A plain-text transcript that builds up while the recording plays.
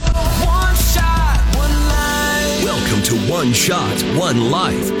One shot, one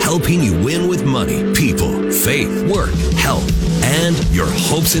life, helping you win with money, people, faith, work, health, and your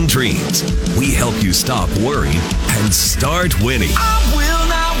hopes and dreams. We help you stop worrying and start winning. I will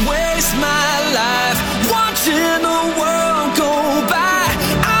not waste my life watching the world go by.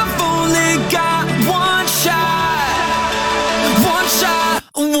 I've only got one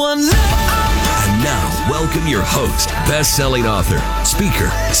life. And now, welcome your host, best-selling author,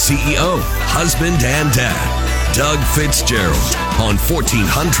 speaker, CEO, husband, and dad, Doug Fitzgerald, on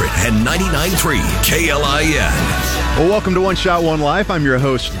 1499.3 KLIN. Well, welcome to One Shot, One Life. I'm your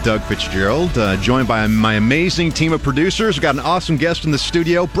host, Doug Fitzgerald, joined by my amazing team of producers. We've got an awesome guest in the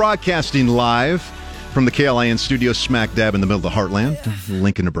studio, broadcasting live from the KLIN studio smack dab in the middle of the heartland of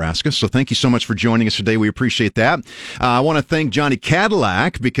Lincoln, Nebraska. So thank you so much for joining us today. We appreciate that. I want to thank Johnny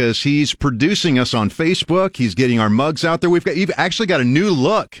Cadillac because he's producing us on Facebook. He's getting our mugs out there. You've actually got a new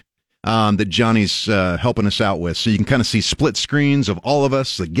look that Johnny's helping us out with. So you can kind of see split screens of all of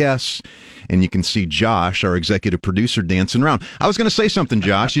us, the guests, and you can see Josh, our executive producer, dancing around. I was going to say something,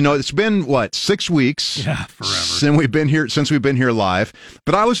 Josh. You know, it's been, 6 weeks? Yeah, forever. Since we've been here live.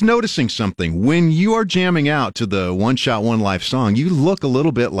 But I was noticing something. When you are jamming out to the One Shot, One Life song, you look a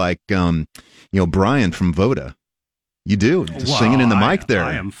little bit like, Brian from Voda. You do. Singing in the mic there.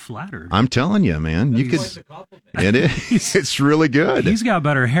 I am flattered. I'm telling you, man. You could. It is. It's really good. He's got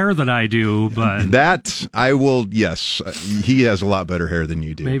better hair than I do, but that I will. Yes, he has a lot better hair than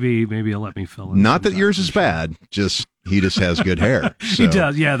you do. Maybe he'll let me fill in. Not that yours is bad. He just has good hair. So. He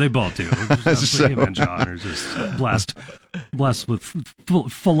does. Yeah, they both do. Him and John are just blessed with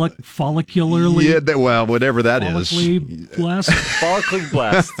follicularly. Yeah, whatever that is. Blessed. Follically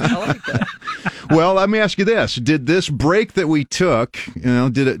blessed. I like that. Well, let me ask you this. Did this break that we took,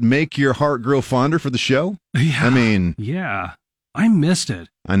 did it make your heart grow fonder for the show? Yeah. Yeah. I missed it.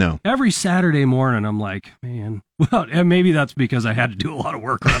 I know. Every Saturday morning, I'm like, man. Well, and maybe that's because I had to do a lot of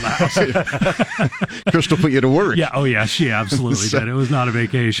work around the house. Crystal put you to work. Yeah. Oh, yeah. She absolutely did. It was not a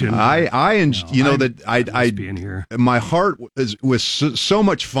vacation. Being here. My heart was so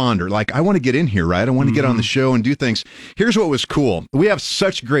much fonder. Like, I want to get in here, right? I want to get on the show and do things. Here's what was cool. We have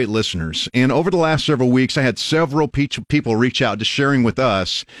such great listeners. And over the last several weeks, I had several people reach out, just sharing with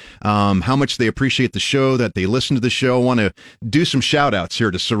us how much they appreciate the show, that they listen to the show. I want to do some shout outs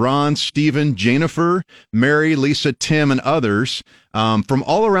here to Saran, Stephen, Jennifer, Mary, Lisa, Tim, and others from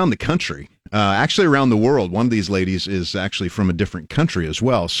all around the country. Actually around the world. One of these ladies is actually from a different country as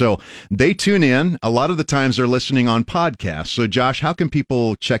well. So they tune in. A lot of the times they're listening on podcasts. So Josh, how can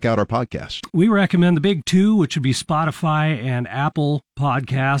people check out our podcast? We recommend the big two, which would be Spotify and Apple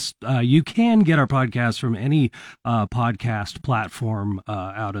Podcasts. You can get our podcast from any podcast platform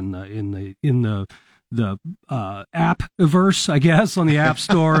out in the app-verse, I guess, on the App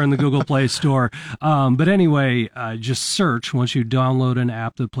Store and the Google Play Store. But anyway, just search, once you download an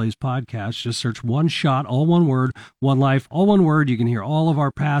app that plays podcasts, just search One Shot, all one word, One Life, all one word. You can hear all of our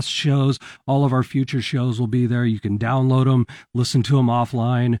past shows. All of our future shows will be there. You can download them, listen to them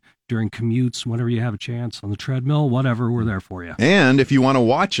offline during commutes, whenever you have a chance, on the treadmill, whatever, we're there for you. And if you want to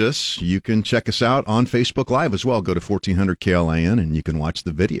watch us, you can check us out on Facebook Live as well. Go to 1400 KLIN and you can watch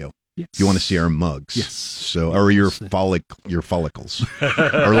the video. Yes. You want to see our mugs. Yes. So, or your follicles,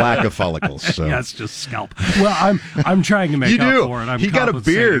 or lack of follicles. So. Yeah, it's just scalp. Well, I'm trying to make up for it. You got a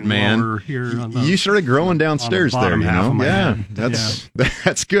beard, man. You started growing downstairs there. Yeah,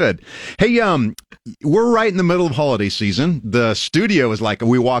 that's good. Hey, we're right in the middle of holiday season. The studio is like,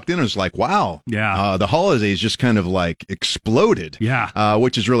 we walked in and it was like, wow. Yeah. The holidays just kind of like exploded. Yeah.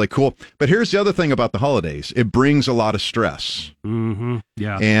 Which is really cool. But here's the other thing about the holidays. It brings a lot of stress. Mm-hmm.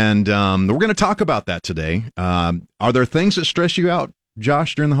 Yeah. And we're going to talk about that today. Are there things that stress you out,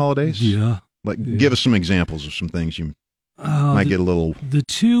 Josh, during the holidays? Yeah. Give us some examples of some things you might get a little... The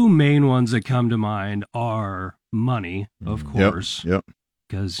two main ones that come to mind are money, of course. Yep.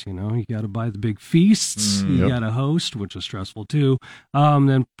 Because, you got to buy the big feasts. You got to host, which is stressful too.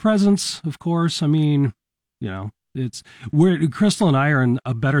 Then presents, of course. I mean, Crystal and I are in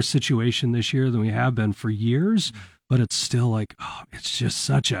a better situation this year than we have been for years. But it's still like, it's just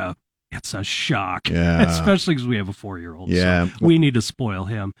it's a shock. Yeah. Especially because we have a 4-year-old. Yeah. So we need to spoil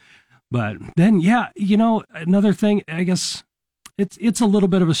him. But then, another thing, I guess it's a little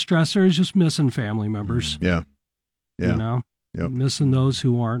bit of a stressor is just missing family members. Yeah. Yeah. Missing those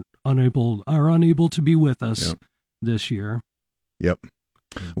who are unable to be with us this year. Yep.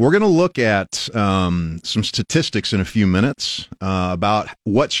 We're going to look at some statistics in a few minutes about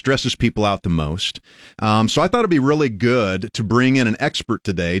what stresses people out the most. So I thought it'd be really good to bring in an expert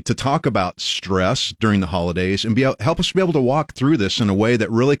today to talk about stress during the holidays and help us be able to walk through this in a way that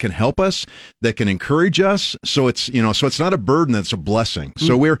really can help us, that can encourage us. So it's not a burden; it's a blessing.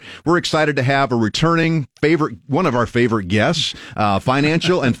 So we're excited to have a returning one of our favorite guests,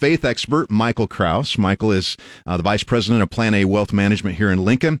 financial and faith expert Michael Kraus. Michael is the vice president of Plan A Wealth Management here in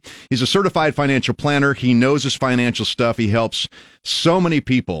Lincoln. He's a certified financial planner. He knows his financial stuff. He helps so many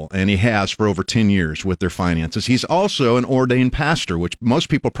people, and he has for over 10 years with their finances. He's also an ordained pastor, which most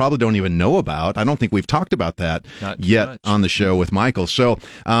people probably don't even know about. I don't think we've talked about that yet on the show with Michael. So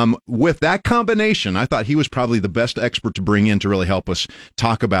with that combination, I thought he was probably the best expert to bring in to really help us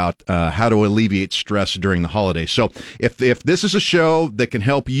talk about how to alleviate stress during the holidays. So if this is a show that can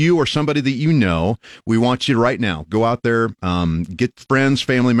help you or somebody that you know, we want you to right now go out there, get friends,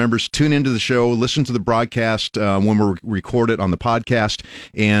 family members, tune into the show, listen to the broadcast when we record it on the podcast,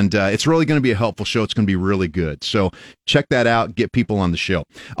 and it's really going to be a helpful show. It's going to be really good. So check that out. Get people on the show.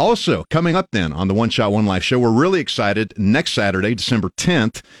 Also, coming up then on the One Shot, One Life show, we're really excited next Saturday, December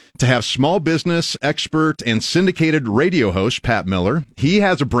 10th, to have small business expert and syndicated radio host Pat Miller. He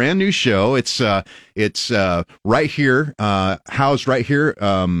has a brand new show. It's right here, housed right here.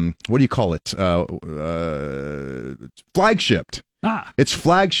 What do you call it? Flagshipped. It's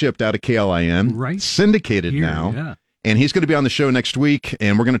flagshipped out of KLIN, right? Syndicated here, now. Yeah. And he's going to be on the show next week,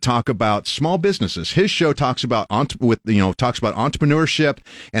 and we're going to talk about small businesses. His show talks about entrepreneurship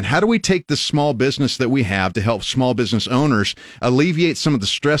and how do we take this small business that we have to help small business owners alleviate some of the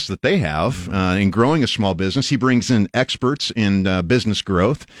stress that they have in growing a small business. He brings in experts in business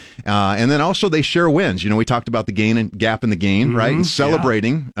growth, and then also they share wins. We talked about the gap in the gain, right? And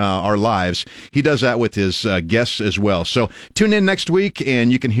celebrating our lives. He does that with his guests as well. So tune in next week,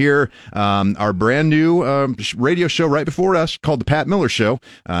 and you can hear our brand new radio show right before us called The Pat Miller Show.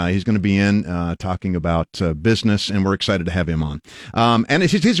 He's going to be in talking about business, and we're excited to have him on. And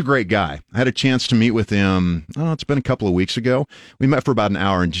he's a great guy. I had a chance to meet with him, it's been a couple of weeks ago. We met for about an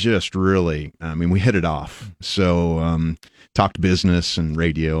hour and just really, we hit it off. So talked business and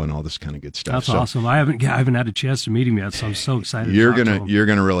radio and all this kind of good stuff. That's awesome. I haven't had a chance to meet him yet, so I'm so excited. You're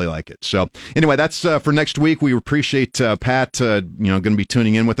gonna really like it. So anyway, that's for next week. We appreciate Pat going to be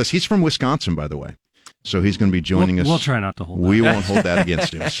tuning in with us. He's from Wisconsin, by the way. So he's going to be joining us. We'll try not to hold that. We won't hold that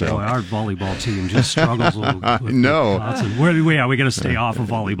against him. So our volleyball team just struggles with no. Wisconsin. We got to stay off of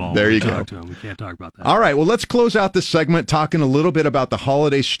volleyball. There you go. We can't talk about that. All right. Well, let's close out this segment talking a little bit about the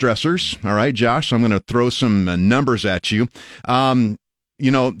holiday stressors. All right, Josh. So I'm going to throw some numbers at you.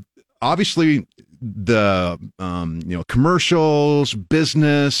 Obviously, the commercials,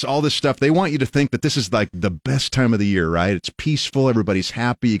 business, all this stuff, they want you to think that this is like the best time of the year, right? It's peaceful, everybody's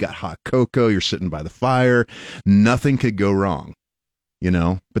happy, you got hot cocoa, you're sitting by the fire, nothing could go wrong,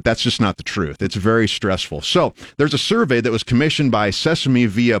 but that's just not the truth. It's very stressful. So there's a survey that was commissioned by Sesame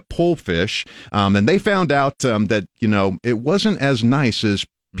via Pollfish, and they found out that it wasn't as nice as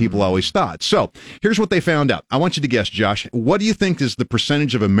people always thought. So here's what they found out. I want you to guess, Josh. What do you think is the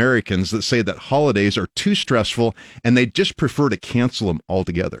percentage of Americans that say that holidays are too stressful and they just prefer to cancel them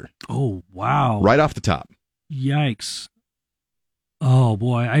altogether? Oh, wow. Right off the top. Yikes. Oh,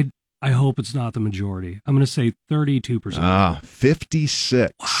 boy. I hope it's not the majority. I'm going to say 32%.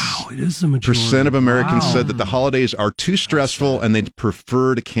 56. Wow, it is the majority. Percent of Americans said that the holidays are too stressful and they'd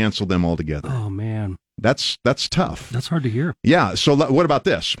prefer to cancel them altogether. Oh, man. That's tough. That's hard to hear. Yeah. So what about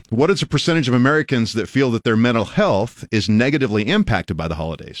this? What is the percentage of Americans that feel that their mental health is negatively impacted by the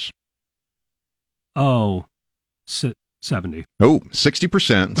holidays? 70. Oh,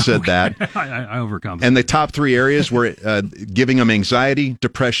 60% said that. I overcome. And the top three areas were giving them anxiety,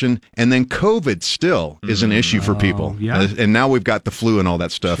 depression, and then COVID still is an issue for people. Yeah. And now we've got the flu and all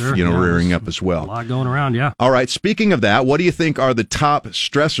that stuff, rearing up as well. A lot going around, yeah. All right. Speaking of that, what do you think are the top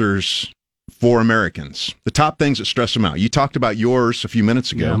stressors for Americans? The top things that stress them out. You talked about yours a few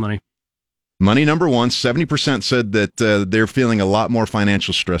minutes ago. Yeah, money. Money, number one. 70% said that they're feeling a lot more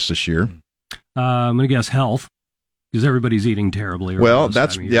financial stress this year. I'm going to guess health, because everybody's eating terribly. Well,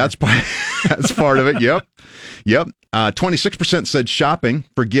 that's part of it. Yep. 26% said shopping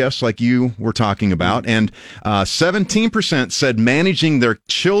for gifts, like you were talking about, and 17% said managing their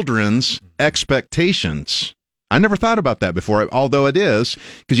children's expectations. I never thought about that before, although it is,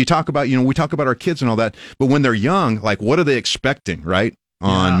 because you talk about, we talk about our kids and all that, but when they're young, like, what are they expecting, right?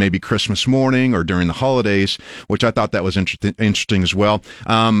 On maybe Christmas morning or during the holidays, which I thought that was interesting as well.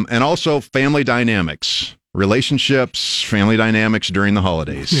 And also family dynamics. relationships, family dynamics during the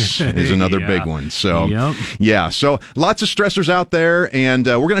holidays is another big one. So, yeah, so lots of stressors out there, and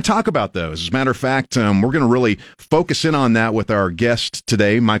we're going to talk about those. As a matter of fact, we're going to really focus in on that with our guest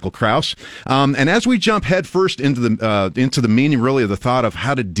today, Michael Kraus. And as we jump headfirst into the meaning, really, of the thought of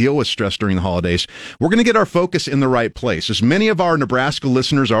how to deal with stress during the holidays, we're going to get our focus in the right place. As many of our Nebraska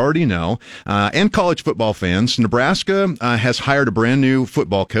listeners already know, and college football fans, Nebraska has hired a brand new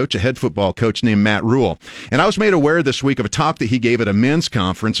football coach, a head football coach named Matt Rule. And I was made aware this week of a talk that he gave at a men's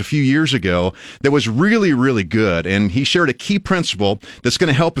conference a few years ago that was really, really good. And he shared a key principle that's going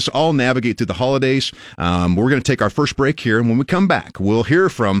to help us all navigate through the holidays. We're going to take our first break here. And when we come back, we'll hear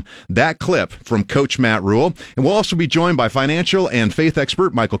from that clip from Coach Matt Rule. And we'll also be joined by financial and faith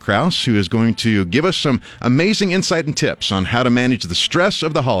expert Michael Kraus, who is going to give us some amazing insight and tips on how to manage the stress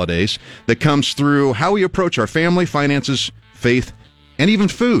of the holidays that comes through how we approach our family, finances, faith, and even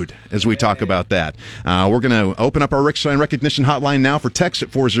food, as we talk about that. We're going to open up our Rick Sign Recognition Hotline now for text at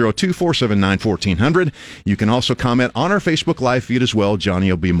 402-479-1400. You can also comment on our Facebook Live feed as well.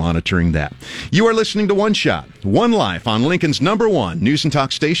 Johnny will be monitoring that. You are listening to One Shot, One Life on Lincoln's #1 News and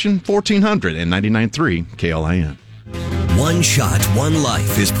Talk station, 1499.3 KLIN. One Shot, One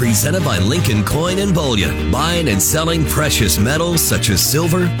Life is presented by Lincoln Coin and Bullion, buying and selling precious metals such as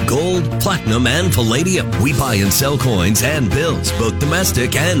silver, gold, platinum, and palladium. We buy and sell coins and bills, both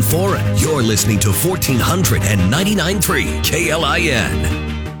domestic and foreign. You're listening to 1499.3 KLIN.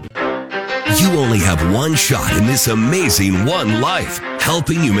 You only have one shot in this amazing one life,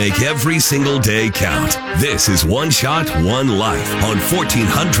 helping you make every single day count. This is One Shot, One Life on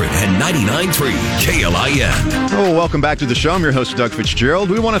 1499.3 KLIN. Oh, welcome back to the show. I'm your host, Doug Fitzgerald.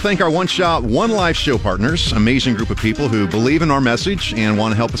 We want to thank our One Shot, One Life show partners, amazing group of people who believe in our message and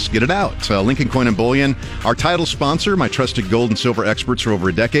want to help us get it out. Lincoln Coin and Bullion, our title sponsor, my trusted gold and silver experts for over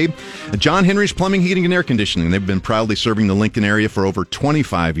a decade. John Henry's Plumbing, Heating, and Air Conditioning. They've been proudly serving the Lincoln area for over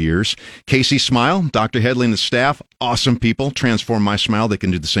 25 years. Casey Smile, Dr. Headley and the staff, awesome people. Transform My Smile. They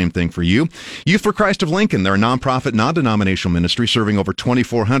can do the same thing for you. Youth for Christ of Lincoln. They're a nonprofit, non-denominational ministry serving over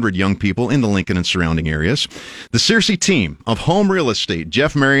 2,400 young people in the Lincoln and surrounding areas. The Searcy team of Home Real Estate,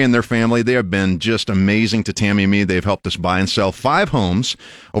 Jeff, Mary, and their family, they have been just amazing to Tammy and me. They've helped us buy and sell 5 homes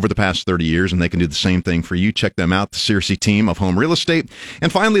over the past 30 years, and they can do the same thing for you. Check them out, the Searcy team of Home Real Estate.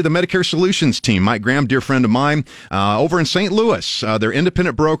 And finally, the Medicare Solutions team. Mike Graham, dear friend of mine, over in St. Louis. They're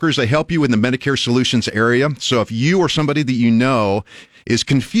independent brokers. They help you in the Medicare Solutions area. So if you or somebody that you know is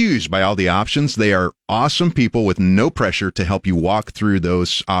confused by all the options, they are awesome people with no pressure to help you walk through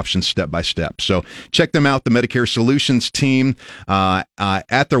those options step by step. So check them out, the Medicare Solutions team,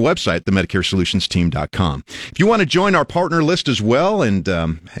 at their website, themedicaresolutionsteam.com. If you want to join our partner list as well and,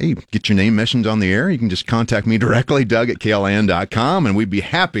 hey, get your name mentioned on the air, you can just contact me directly, Doug@KLIN.com, and we'd be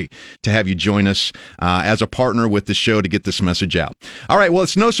happy to have you join us as a partner with the show to get this message out. All right, well,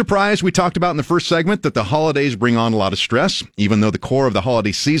 it's no surprise we talked about in the first segment that the holidays bring on a lot of stress, even though the core of the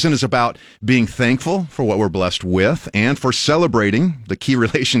holiday season is about being thankful for what we're blessed with and for celebrating the key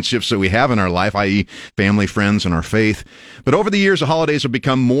relationships that we have in our life, i.e. family, friends, and our faith. But over the years, the holidays have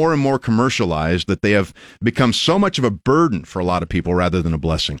become more and more commercialized, that they have become so much of a burden for a lot of people rather than a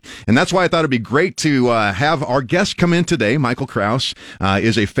blessing. And that's why I thought it'd be great to have our guest come in today. Michael Kraus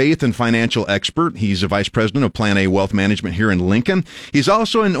is a faith and financial expert. He's a vice president of Plan A Wealth Management here in Lincoln. He's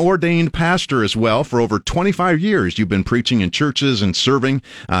also an ordained pastor as well. For over 25 years, you've been preaching in churches and serving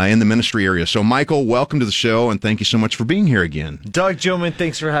in the ministry area. So, Michael, welcome to the show, and thank you so much for being here again. Doug Gilman,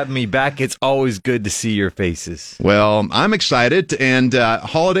 thanks for having me back. It's always good to see your faces. Well, I'm excited, and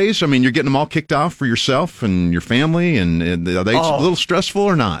holidays, I mean, you're getting them all kicked off for yourself and your family, and are they a little stressful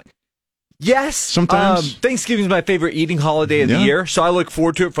or not? Yes. Sometimes. Thanksgiving is my favorite eating holiday of the year, so I look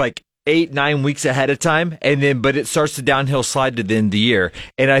forward to it for like 8-9 weeks ahead of time, but it starts the downhill slide to the end of the year.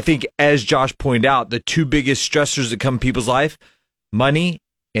 And I think, as Josh pointed out, the two biggest stressors that come in people's life, money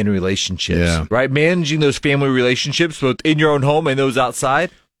and relationships, right? Managing those family relationships, both in your own home and those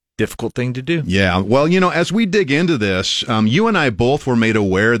outside, difficult thing to do. Yeah. Well, as we dig into this, you and I both were made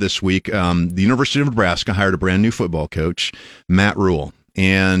aware this week, the University of Nebraska hired a brand new football coach, Matt Rule.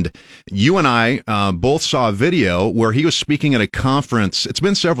 And you and I both saw a video where he was speaking at a conference. It's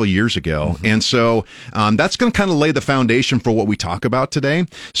been several years ago. Mm-hmm. And so that's going to kind of lay the foundation for what we talk about today.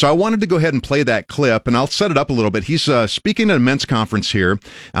 So I wanted to go ahead and play that clip, and I'll set it up a little bit. He's speaking at a men's conference here.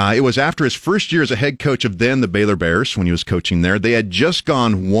 It was after his first year as a head coach of then the Baylor Bears when he was coaching there. They had just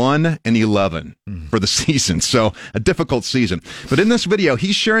gone 1-11 for the season. So a difficult season. But in this video,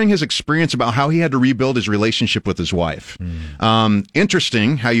 he's sharing his experience about how he had to rebuild his relationship with his wife. Interesting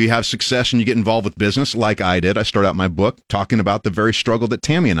interesting how you have success and you get involved with business like I did. I started out my book talking about the very struggle that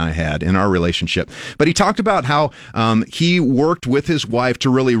Tammy and I had in our relationship. But he talked about how he worked with his wife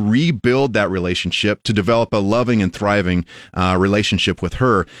to really rebuild that relationship, to develop a loving and thriving relationship with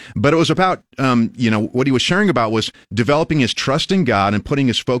her. But it was about, what he was sharing about was developing his trust in God and putting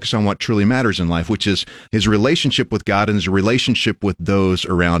his focus on what truly matters in life, which is his relationship with God and his relationship with those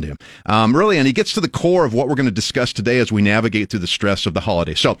around him. Really, and he gets to the core of what we're going to discuss today as we navigate through the stress of the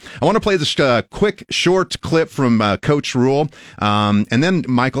holiday. So I want to play this quick, short clip from Coach Rhule. And then,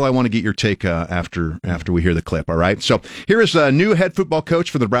 Michael, I want to get your take after we hear the clip, all right? So here is a new head football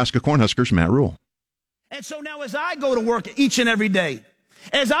coach for the Nebraska Cornhuskers, Matt Rhule. And so now as I go to work each and every day,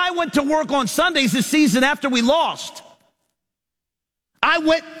 as I went to work on Sundays this season after we lost, I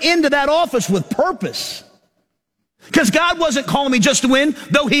went into that office with purpose. Because God wasn't calling me just to win,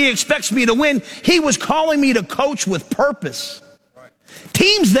 though he expects me to win. He was calling me to coach with purpose.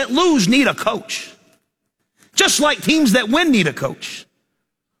 Teams that lose need a coach. Just like teams that win need a coach.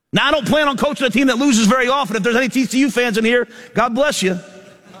 Now, I don't plan on coaching a team that loses very often. If there's any TCU fans in here, God bless you.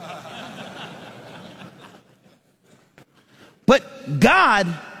 But God,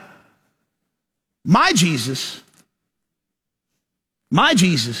 my Jesus,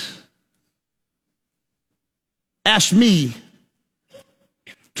 asked me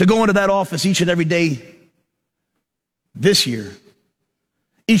to go into that office each and every day this year,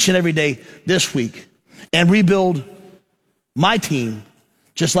 each and every day this week, and rebuild my team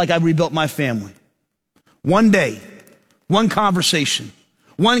just like I rebuilt my family. One day, one conversation,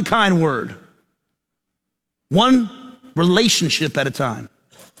 one kind word, one relationship at a time.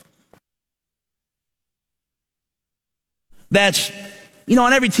 That's,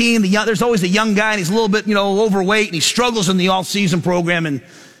 on every team, there's always a young guy and he's a little bit, overweight and he struggles in the all-season program. And,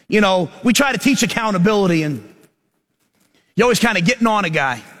 we try to teach accountability and you're always kind of getting on a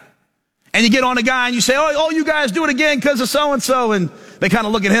guy. And you get on a guy and you say, oh, you guys do it again because of so-and-so. And they kind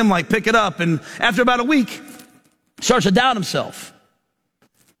of look at him like, pick it up. And after about a week, he starts to doubt himself.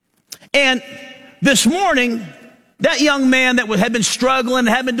 And this morning, that young man that had been struggling,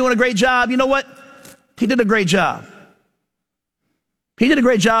 had been doing a great job, you know what? He did a great job. He did a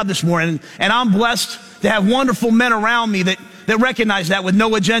great job this morning. And I'm blessed to have wonderful men around me that recognize that with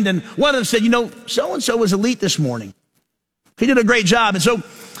no agenda. And one of them said, so-and-so was elite this morning. He did a great job. And so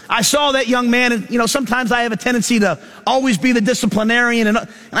I saw that young man, and, sometimes I have a tendency to always be the disciplinarian. And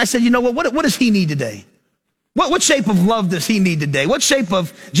I said, what does he need today? What shape of love does he need today? What shape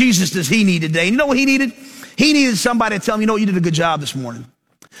of Jesus does he need today? And you know what he needed? He needed somebody to tell him, you did a good job this morning.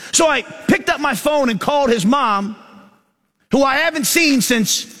 So I picked up my phone and called his mom, who I haven't seen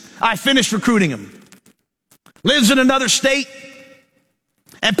since I finished recruiting him. Lives in another state.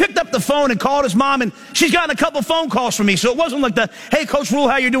 And picked up the phone and called his mom, and she's gotten a couple phone calls from me. So it wasn't like hey, Coach Rhule,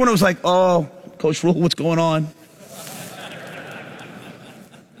 how you doing? It was like, oh, Coach Rhule, what's going on?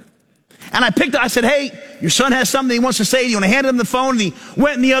 And I said, hey, your son has something he wants to say to you. And I handed him the phone, and he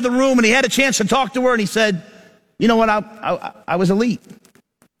went in the other room, and he had a chance to talk to her, and he said, you know what, I was elite.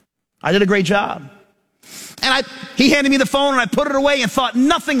 I did a great job. And he handed me the phone, and I put it away and thought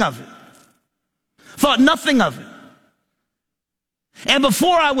nothing of it. And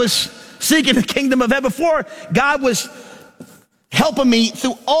before I was seeking the kingdom of heaven, before God was helping me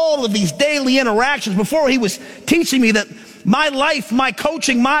through all of these daily interactions, before he was teaching me that my life, my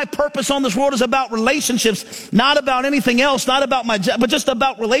coaching, my purpose on this world is about relationships, not about anything else, not about my job, but just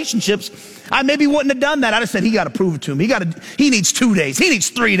about relationships, I maybe wouldn't have done that. I'd have said, he got to prove it to him. He needs 2 days. He needs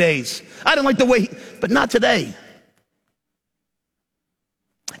 3 days. I didn't like the way, but not today.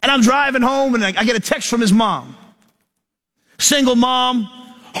 And I'm driving home and I get a text from his mom. Single mom,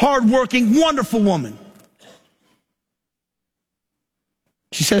 hardworking, wonderful woman.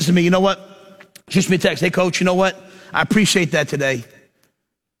 She says to me, you know what? She shoots me a text. Hey, Coach, you know what? I appreciate that today.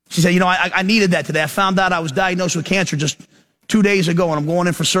 She said, I needed that today. I found out I was diagnosed with cancer just 2 days ago, and I'm going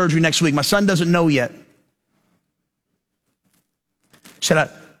in for surgery next week. My son doesn't know yet. She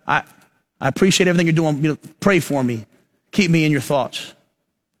said, I appreciate everything you're doing. Pray for me. Keep me in your thoughts.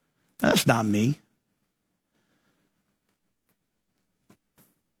 That's not me.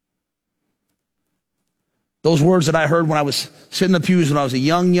 Those words that I heard when I was sitting in the pews when I was a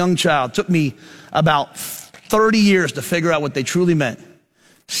young child took me about 30 years to figure out what they truly meant.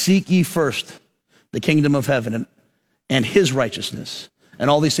 Seek ye first the kingdom of heaven and his righteousness, and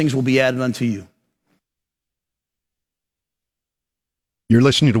all these things will be added unto you. You're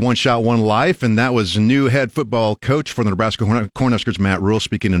listening to One Shot, One Life, and that was new head football coach for the Nebraska Cornhuskers, Matt Rhule,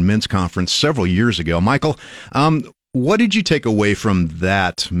 speaking in men's conference several years ago. Michael, What did you take away from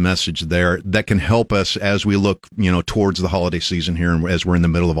that message there that can help us as we look, towards the holiday season here and as we're in the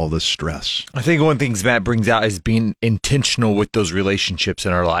middle of all this stress? I think one of the things Matt brings out is being intentional with those relationships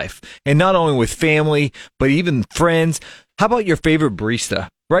in our life. And not only with family, but even friends. How about your favorite barista?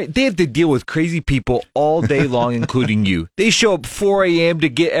 Right? They have to deal with crazy people all day long, including you. They show up 4 a.m. to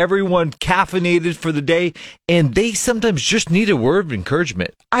get everyone caffeinated for the day, and they sometimes just need a word of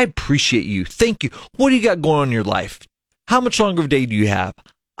encouragement. I appreciate you. Thank you. What do you got going on in your life? How much longer of a day do you have?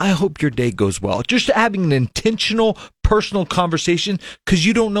 I hope your day goes well. Just having an intentional, personal conversation, because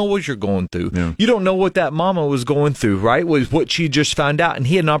you don't know what you're going through. Yeah. You don't know what that mama was going through, right? Was what she just found out. And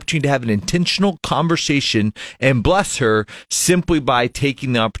he had an opportunity to have an intentional conversation and bless her simply by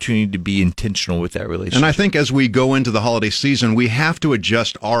taking the opportunity to be intentional with that relationship. And I think as we go into the holiday season, we have to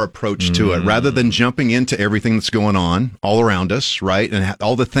adjust our approach to it rather than jumping into everything that's going on all around us, right? And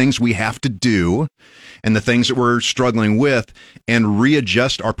all the things we have to do and the things that we're struggling with, and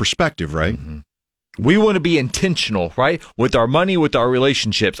readjust our perspective, right? We want to be intentional, right? With our money, with our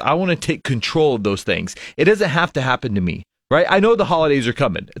relationships. I want to take control of those things. It doesn't have to happen to me, right? I know the holidays are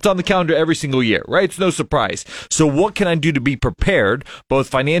coming. It's on the calendar every single year, right? It's no surprise. So what can I do to be prepared, both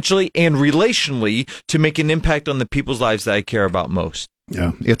financially and relationally, to make an impact on the people's lives that I care about most?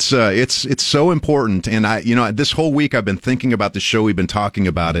 Yeah, it's so important. And this whole week I've been thinking about the show. We've been talking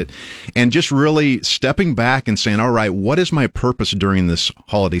about it and just really stepping back and saying, all right, what is my purpose during this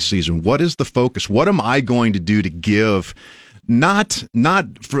holiday season? What is the focus? What am I going to do to give? Not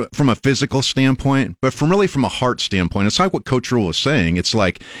from a physical standpoint, but from a heart standpoint. It's like what Coach Rule was saying. It's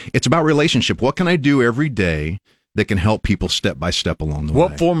about relationship. What can I do every day that can help people step by step along the way?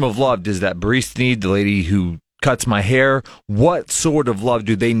 What form of love does that barista need? The lady who cuts my hair, what sort of love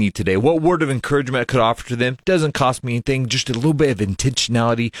do they need today? What word of encouragement I could offer to them? Doesn't cost me anything, just a little bit of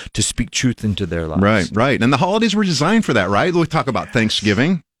intentionality to speak truth into their lives. Right. And the holidays were designed for that, right? We talk about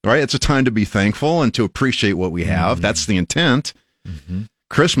Thanksgiving, right? It's a time to be thankful and to appreciate what we have. That's the intent.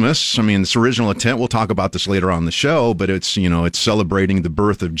 Christmas, its original intent, we'll talk about this later on in the show, but it's celebrating the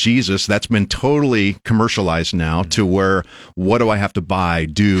birth of Jesus. That's been totally commercialized now to where, what do I have to buy,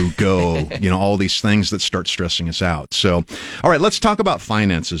 do, go, all these things that start stressing us out. So, all right, let's talk about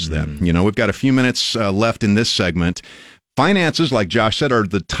finances then. We've got a few minutes left in this segment. Finances, like Josh said, are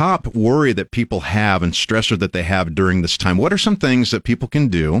the top worry that people have and stressor that they have during this time. What are some things that people can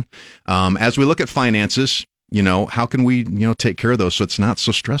do as we look at finances? How can we, take care of those so it's not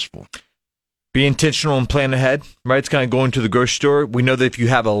so stressful? Be intentional and plan ahead, right? It's kind of going to the grocery store. We know that if you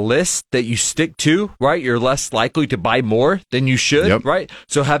have a list that you stick to, right, you're less likely to buy more than you should, right?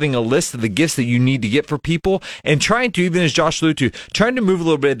 So having a list of the gifts that you need to get for people and trying to, even as Josh alluded to, trying to move a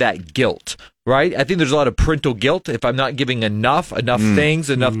little bit of that guilt, right? I think there's a lot of parental guilt if I'm not giving enough things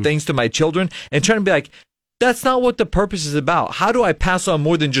to my children, and trying to be like, that's not what the purpose is about. How do I pass on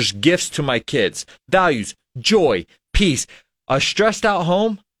more than just gifts to my kids? Values, joy, peace. A stressed out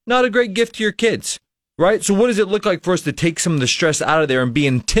home, not a great gift to your kids, right? So what does it look like for us to take some of the stress out of there and be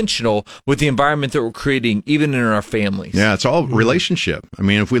intentional with the environment that we're creating, even in our families? Yeah, it's all relationship.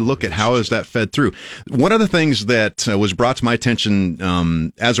 If we look at how is that fed through. One of the things that was brought to my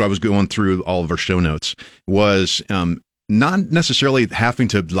attention as I was going through all of our show notes was not necessarily having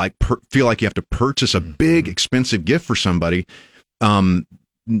to feel like you have to purchase a big expensive gift for somebody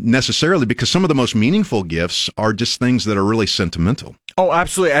necessarily, because some of the most meaningful gifts are just things that are really sentimental. Oh,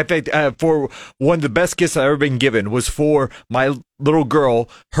 absolutely. I think for one of the best gifts I've ever been given was for my little girl.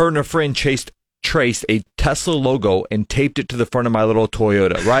 Her and a friend traced a Tesla logo and taped it to the front of my little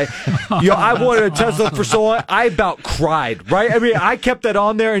Toyota, right? I wanted a Tesla for so long, I about cried, right? I kept that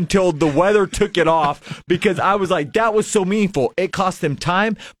on there until the weather took it off, because I was like, that was so meaningful. It cost them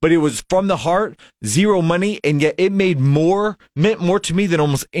time, but it was from the heart, zero money, and yet it meant more to me than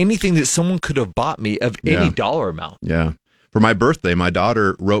almost anything that someone could have bought me of any dollar amount. Yeah. For my birthday, my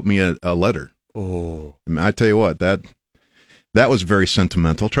daughter wrote me a letter. Oh. I tell you what, that was very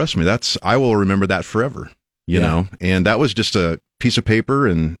sentimental. Trust me, I will remember that forever, you know. And that was just a piece of paper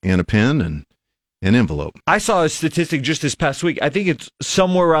and a pen and an envelope. I saw a statistic just this past week. I think it's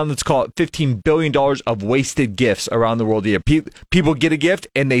somewhere around, let's call it $15 billion of wasted gifts around the world. People get a gift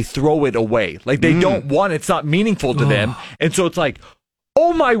and they throw it away. Like they don't want it. It's not meaningful to them. And so it's like,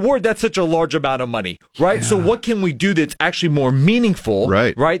 oh my word, that's such a large amount of money, right? Yeah. So what can we do that's actually more meaningful,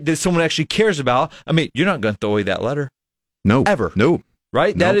 right? That someone actually cares about? You're not going to throw away that letter. No. Ever. No.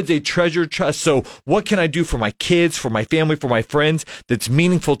 right? That is a treasure trust. So what can I do for my kids, for my family, for my friends that's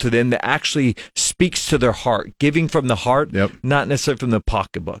meaningful to them, that actually speaks to their heart, giving from the heart, not necessarily from the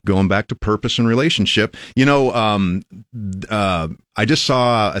pocketbook. Going back to purpose and relationship, you know, I just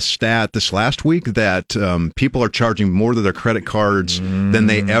saw a stat this last week that people are charging more to their credit cards than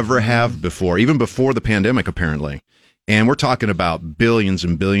they ever have before, even before the pandemic, apparently. And we're talking about billions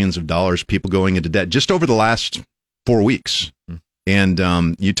and billions of dollars, people going into debt just over the last 4 weeks. And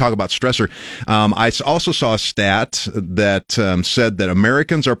you talk about stressor. I also saw a stat that said that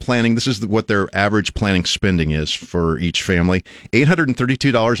Americans are planning, this is what their average planning spending is for each family,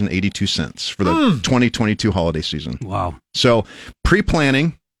 $832.82 for the 2022 holiday season. Wow. So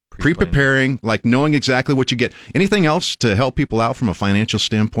pre-planning, pre-preparing, like knowing exactly what you get. Anything else to help people out from a financial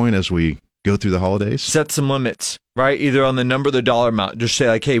standpoint as we go through the holidays? Set some limits, right? Either on the number or the dollar amount. Just say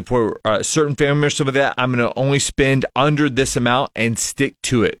like, hey, for a certain family or some of that, I'm going to only spend under this amount and stick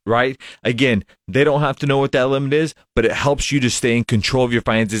to it, right? Again, they don't have to know what that limit is, but it helps you to stay in control of your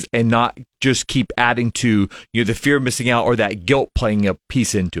finances and not just keep adding to the fear of missing out or that guilt playing a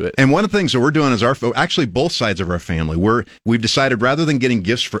piece into it. And one of the things that we're doing is actually both sides of our family, we've decided rather than getting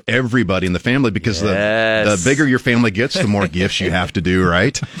gifts for everybody in the family, because the bigger your family gets, the more gifts you have to do,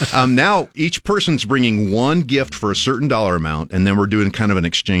 right? Now each person's bringing one gift for a certain dollar amount, and then we're doing kind of an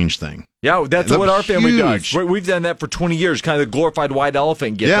exchange thing. Yeah, that's what our family does. We've done that for 20 years, kind of the glorified white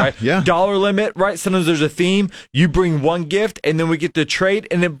elephant gift, right? Yeah. Dollar limit, right? Sometimes there's a theme. You bring one gift, and then we get to trade,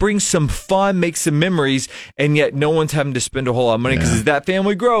 and it brings some fun, makes some memories, and yet no one's having to spend a whole lot of money, because as that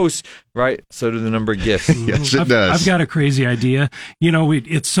family grows, right, so do the number of gifts. Yes, it does. I've got a crazy idea.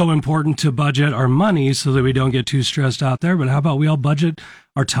 It's so important to budget our money so that we don't get too stressed out there, but how about we all budget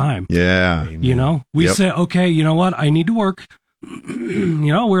our time? Yeah. We say, okay, you know what? I need to work.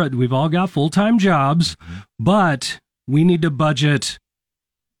 We've all got full-time jobs, but we need to budget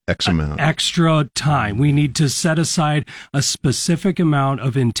X amount. Extra time. We need to set aside a specific amount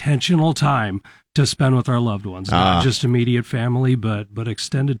of intentional time to spend with our loved ones, not just immediate family, but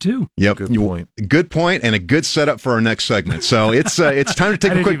extended too. Yep, good point, and a good setup for our next segment. So it's time to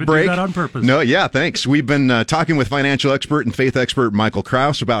take a quick break. Do that on purpose. No, yeah, thanks. We've been talking with financial expert and faith expert Michael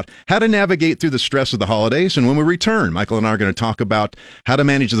Krause about how to navigate through the stress of the holidays. And when we return, Michael and I are going to talk about how to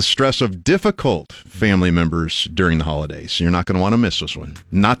manage the stress of difficult family members during the holidays. You're not going to want to miss this one.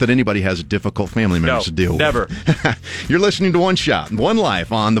 Not that anybody has difficult family members to deal with. Never. You're listening to One Shot, One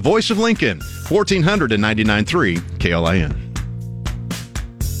Life on the Voice of Lincoln. 1499.3 KLIN.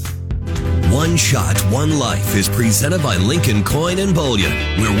 One Shot, One Life is presented by Lincoln Coin and Bullion,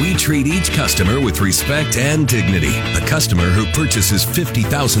 where we treat each customer with respect and dignity. A customer who purchases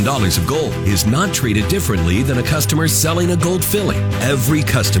 $50,000 of gold is not treated differently than a customer selling a gold filling. Every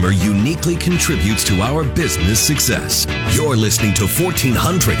customer uniquely contributes to our business success. You're listening to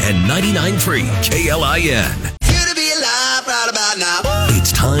 1499.3 KLIN.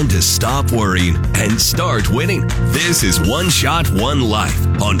 It's time to stop worrying and start winning. This is One Shot, One Life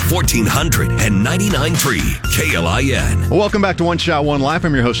on 1499.3 KLIN. Well, welcome back to One Shot, One Life.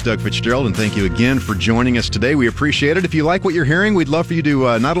 I'm your host, Doug Fitzgerald, and thank you again for joining us today. We appreciate it. If you like what you're hearing, we'd love for you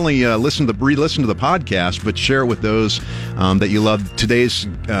to not only re-listen to the podcast, but share with those that you love. Today's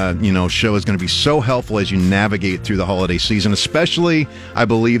show is going to be so helpful as you navigate through the holiday season, especially, I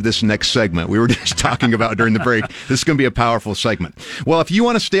believe, this next segment we were just talking about during the break. This is going to be a powerful segment. Well, if you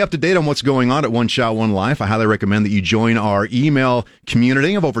want to stay up to date on what's going on at One Shot, One Life, I highly recommend that you join our email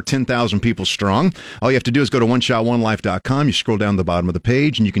community of over 10,000 people strong. All you have to do is go to oneshotonelife.com. You scroll down to the bottom of the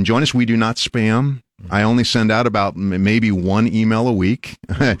page, and you can join us. We do not spam. I only send out about maybe one email a week,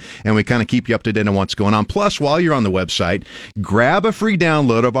 and we kind of keep you up to date on what's going on. Plus, while you're on the website, grab a free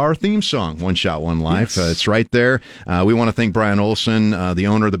download of our theme song, One Shot, One Life. Yes. It's right there. We want to thank Brian Olson, the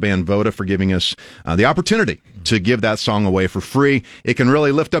owner of the band Voda, for giving us the opportunity to give that song away for free. It can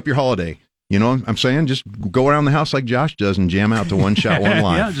really lift up your holiday. You know what I'm saying? Just go around the house like Josh does and jam out to One Shot, One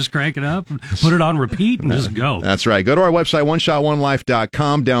Life. Yeah, just crank it up, put it on repeat, and just go. That's right. Go to our website,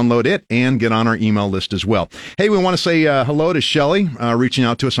 oneshotonelife.com, download it, and get on our email list as well. Hey, we want to say hello to Shelly, reaching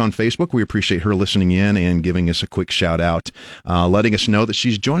out to us on Facebook. We appreciate her listening in and giving us a quick shout-out, letting us know that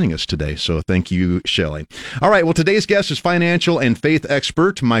she's joining us today. So thank you, Shelly. All right, well, today's guest is financial and faith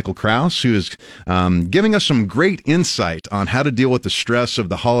expert Michael Krause, who is giving us some great insight on how to deal with the stress of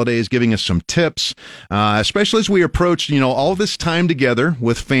the holidays, giving us some tips, especially as we approach, all this time together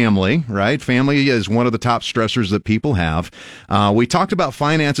with family, right? Family is one of the top stressors that people have. We talked about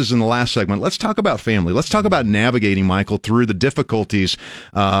finances in the last segment. Let's talk about family. Let's talk about navigating, Michael, through the difficulties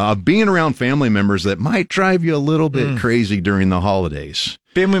of being around family members that might drive you a little bit crazy during the holidays.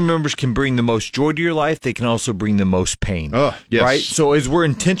 Family members can bring the most joy to your life. They can also bring the most pain. Oh, yes. Right? So as we're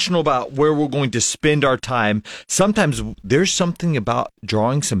intentional about where we're going to spend our time, sometimes there's something about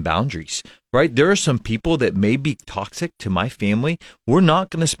drawing some boundaries, right? There are some people that may be toxic to my family. We're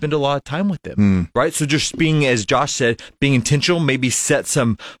not going to spend a lot of time with them, right? So just being, as Josh said, being intentional, maybe set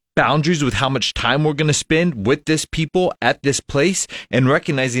some boundaries with how much time we're going to spend with this people at this place, and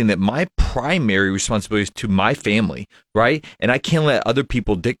recognizing that my primary responsibility is to my family, right? And I can't let other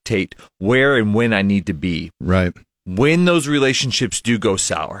people dictate where and when I need to be. Right. When those relationships do go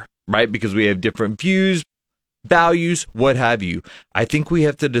sour, right? Because we have different views, values, what have you. I think we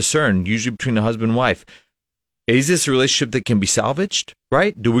have to discern, usually between a husband and wife, is this a relationship that can be salvaged,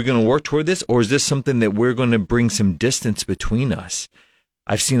 right? Do we going to work toward this? Or is this something that we're going to bring some distance between us?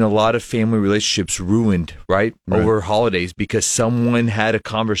 I've seen a lot of family relationships ruined, right, over holidays because someone had a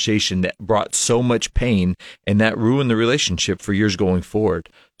conversation that brought so much pain, and that ruined the relationship for years going forward.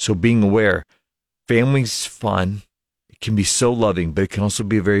 So being aware, family's fun. It can be so loving, but it can also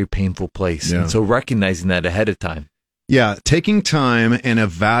be a very painful place. Yeah. And so recognizing that ahead of time. Yeah, taking time and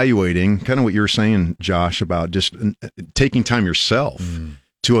evaluating, kind of what you were saying, Josh, about just taking time yourself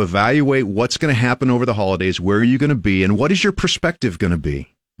to evaluate what's going to happen over the holidays, where are you going to be, and what is your perspective going to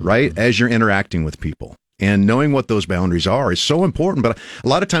be, right, as you're interacting with people. And knowing what those boundaries are is so important. But a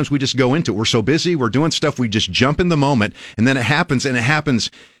lot of times we just go into it. We're so busy, we're doing stuff, we just jump in the moment, and then it happens, and it happens.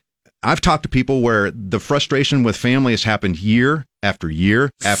 I've talked to people where the frustration with family has happened year after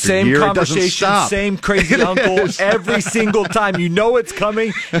year after same year. Conversation, it doesn't stop. Same crazy uncle every single time. You know it's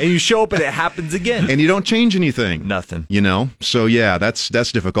coming, and you show up, and it happens again. And you don't change anything. Nothing. You know? So, yeah, that's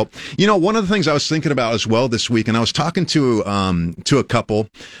difficult. You know, one of the things I was thinking about as well this week, and I was talking to a couple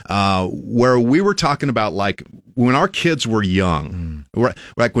where we were talking about, like, when our kids were young,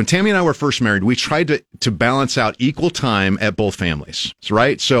 like when Tammy and I were first married, we tried to balance out equal time at both families,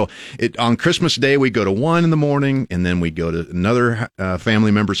 right? So on Christmas Day, we go to one in the morning, and then we go to another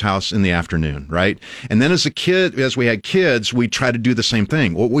family member's house in the afternoon, right? And then as we had kids, we tried to do the same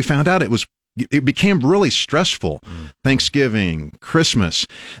thing. What we found out, it became really stressful. Thanksgiving, Christmas.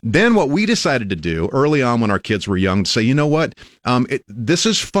 Then what we decided to do early on when our kids were young, to say, you know what, this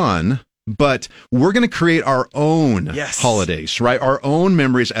is fun, but we're going to create our own holidays, right? Our own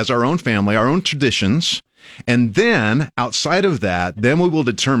memories as our own family, our own traditions. And then outside of that, then we will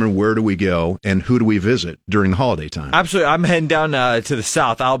determine where do we go and who do we visit during the holiday time. Absolutely. I'm heading down to the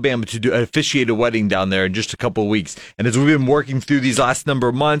South, Alabama, to officiate a wedding down there in just a couple of weeks. And as we've been working through these last number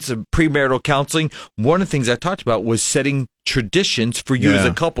of months of premarital counseling, one of the things I talked about was setting traditions for you as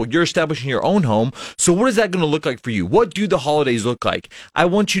a couple. You're establishing your own home. So what is that going to look like for you? What do the holidays look like? I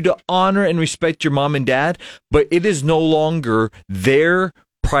want you to honor and respect your mom and dad, but it is no longer their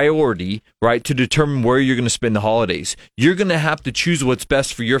priority, right, to determine where you're going to spend the holidays. You're going to have to choose what's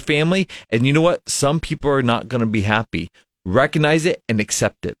best for your family. And you know what? Some people are not going to be happy. Recognize it and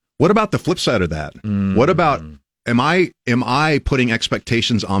accept it. What about the flip side of that? What about, am I putting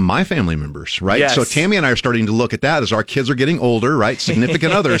expectations on my family members, right? Yes. So Tammy and I are starting to look at that as our kids are getting older, right?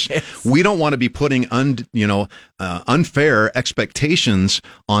 Significant others. We don't want to be putting unfair expectations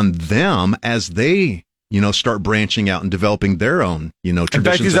on them as they start branching out and developing their own, traditions. In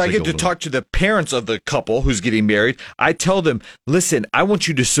fact, as I get to talk to the parents of the couple who's getting married, I tell them, listen, I want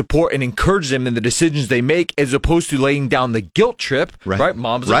you to support and encourage them in the decisions they make, as opposed to laying down the guilt trip, right?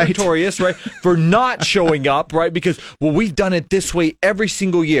 Moms are notorious, right? For not showing up, right? Because, well, we've done it this way every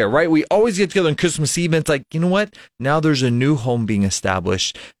single year, right? We always get together on Christmas Eve, and it's like, you know what? Now there's a new home being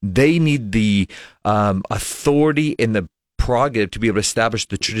established. They need the authority and the prerogative to be able to establish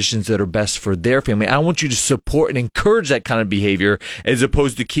the traditions that are best for their family. I want you to support and encourage that kind of behavior, as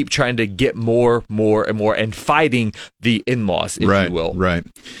opposed to keep trying to get more and fighting the in-laws, if you will. Right.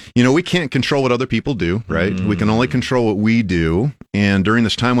 We can't control what other people do, right? We can only control what we do. And during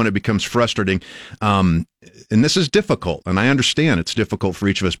this time when it becomes frustrating, and this is difficult, and I understand it's difficult for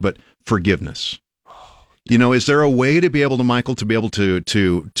each of us, but forgiveness. Is there a way to be able to, Michael, to be able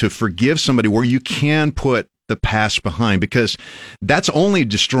to forgive somebody where you can put the past behind? Because that's only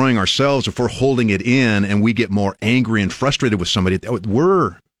destroying ourselves if we're holding it in and we get more angry and frustrated with somebody.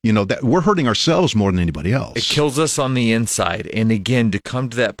 We're hurting ourselves more than anybody else. It kills us on the inside. And again, to come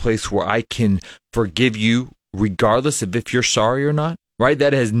to that place where I can forgive you regardless of if you're sorry or not, right?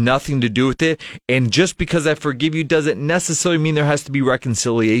 That has nothing to do with it. And just because I forgive you doesn't necessarily mean there has to be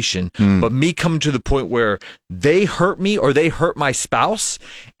reconciliation. But me coming to the point where they hurt me or they hurt my spouse,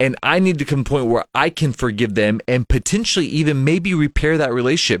 and I need to come to the point where I can forgive them and potentially even maybe repair that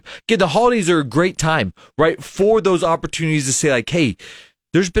relationship. Again, the holidays are a great time, right? For those opportunities to say, like, hey,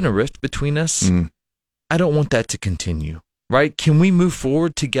 there's been a rift between us. I don't want that to continue. right? Can we move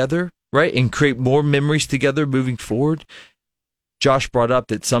forward together, right? And create more memories together moving forward? Josh brought up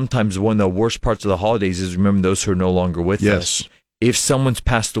that sometimes one of the worst parts of the holidays is remembering those who are no longer with us. If someone's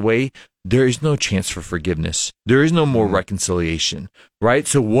passed away, there is no chance for forgiveness. There is no more reconciliation, right?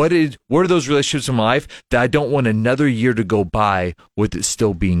 So what are those relationships in my life that I don't want another year to go by with it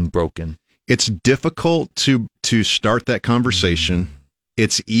still being broken? It's difficult to start that conversation.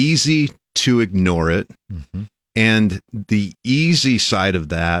 It's easy to ignore it. And the easy side of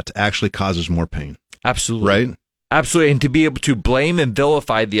that actually causes more pain. Absolutely. Right? Absolutely. And to be able to blame and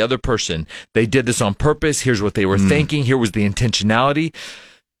vilify the other person. They did this on purpose. Here's what they were thinking. Here was the intentionality.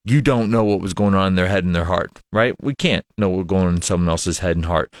 You don't know what was going on in their head and their heart, right? We can't know what was going on in someone else's head and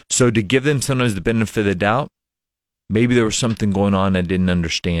heart. So to give them sometimes the benefit of the doubt, maybe there was something going on I didn't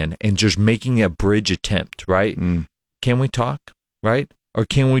understand, and just making a bridge attempt, right? Can we talk, right? Or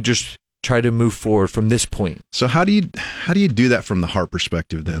can we just try to move forward from this point? So how do you do that from the heart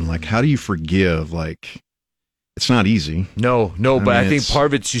perspective then? Like, how do you forgive? Like, it's not easy. No, but I think part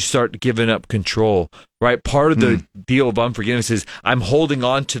of it's you start giving up control, right? Part of the deal of unforgiveness is I'm holding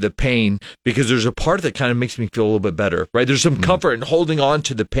on to the pain because there's a part that kind of makes me feel a little bit better, right? There's some comfort in holding on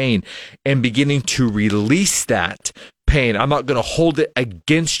to the pain and beginning to release that pain. I'm not going to hold it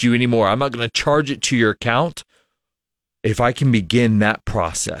against you anymore. I'm not going to charge it to your account. If I can begin that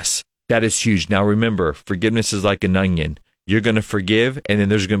process, that is huge. Now remember, forgiveness is like an onion. You're going to forgive, and then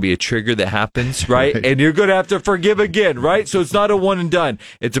there's going to be a trigger that happens, right? And you're going to have to forgive again, right? So it's not a one and done.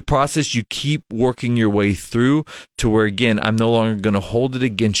 It's a process you keep working your way through to where, again, I'm no longer going to hold it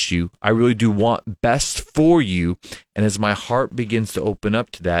against you. I really do want best for you. And as my heart begins to open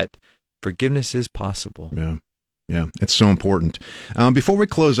up to that, forgiveness is possible. Yeah, it's so important. Before we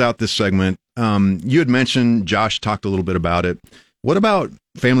close out this segment, you had mentioned, Josh talked a little bit about it. What about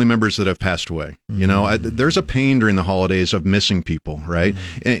family members that have passed away? You know, there's a pain during the holidays of missing people, right?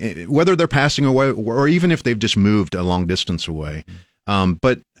 Whether they're passing away or even if they've just moved a long distance away.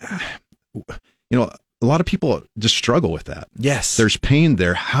 But, you know, a lot of people just struggle with that. Yes. There's pain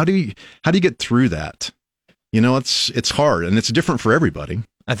there. How do you get through that? You know, it's hard, and it's different for everybody.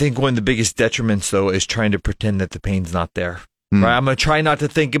 I think one of the biggest detriments, though, is trying to pretend that the pain's not there. Right? I'm going to try not to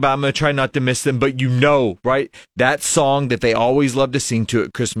think about it. I'm going to try not to miss them. But you know, right? That song that they always love to sing to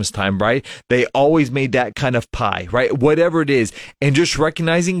at Christmas time, right? They always made that kind of pie, right? Whatever it is. And just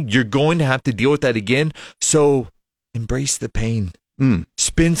recognizing you're going to have to deal with that again. So embrace the pain.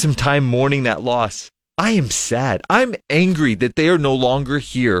 Spend some time mourning that loss. I am sad. I'm angry that they are no longer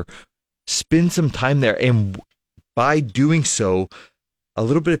here. Spend some time there. And by doing so, a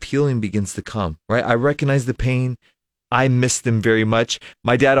little bit of healing begins to come, right? I recognize the pain. I miss them very much.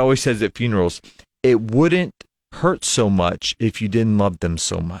 My dad always says at funerals, it wouldn't hurt so much if you didn't love them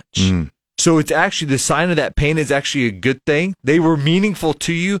so much. So it's actually the sign of that pain is actually a good thing. They were meaningful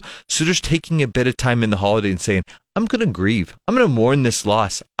to you. So just taking a bit of time in the holiday and saying, I'm going to grieve. I'm going to mourn this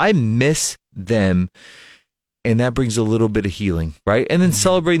loss. I miss them. And that brings a little bit of healing, right? And then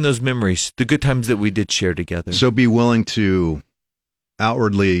celebrating those memories, the good times that we did share together. So be willing to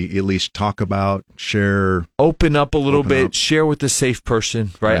outwardly at least talk about, share, open up a little bit, share with a safe person,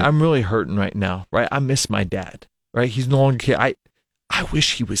 right? I'm really hurting right now, right? I miss my dad, right? He's no longer here. I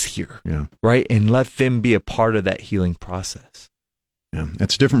wish he was here, right? And let them be a part of that healing process. Yeah,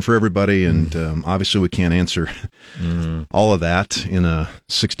 it's different for everybody, and obviously we can't answer all of that in a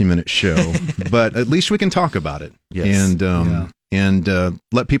 60-minute show, but at least we can talk about it. Yes. And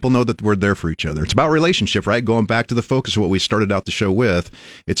let people know that we're there for each other. It's about relationship, right? Going back to the focus of what we started out the show with,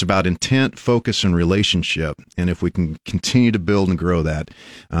 it's about intent, focus, and relationship. And if we can continue to build and grow that,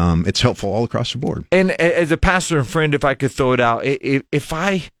 it's helpful all across the board. And as a pastor and friend, if I could throw it out, if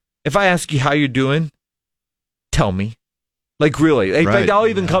I ask you how you're doing, tell me. Like, really. In fact, I'll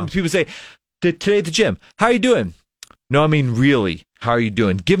even come to people and say, today at the gym, how are you doing? No, I mean, really, how are you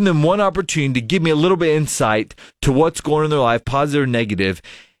doing? Giving them one opportunity to give me a little bit of insight to what's going on in their life, positive or negative.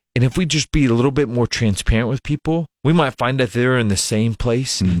 And if we just be a little bit more transparent with people, we might find that they're in the same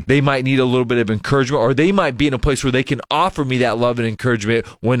place. They might need a little bit of encouragement, or they might be in a place where they can offer me that love and encouragement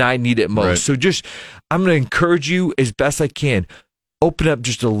when I need it most. Right. So just, I'm going to encourage you as best I can. Open up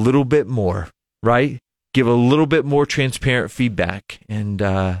just a little bit more, right? Give a little bit more transparent feedback, and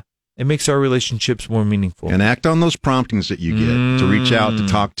it makes our relationships more meaningful. And act on those promptings that you get to reach out, to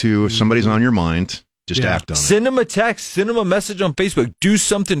talk to. If somebody's on your mind, just act on it. Send them a text, send them a message on Facebook. Do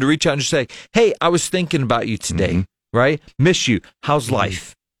something to reach out and just say, hey, I was thinking about you today, right? Miss you. How's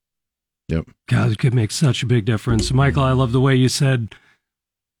life? Yep. God, it could make such a big difference. Michael, I love the way you said,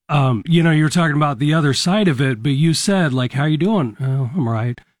 you know, you were talking about the other side of it, but you said, like, how you doing? Oh, I'm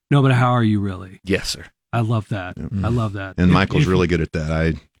right. No, but how are you really? Yes, sir. I love that. I love that. And Michael's really good at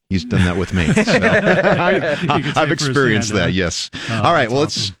that. He's done that with me. So I've experienced that, yes. All right, well,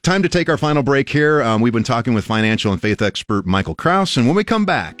 awesome. It's time to take our final break here. We've been talking with financial and faith expert Michael Krause, and when we come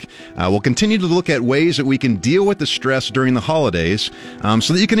back, we'll continue to look at ways that we can deal with the stress during the holidays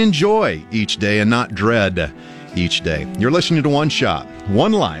so that you can enjoy each day and not dread each day. You're listening to One Shot,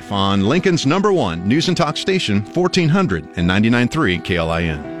 One Life on Lincoln's #1 News and Talk station, 1499.3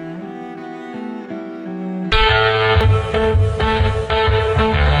 KLIN.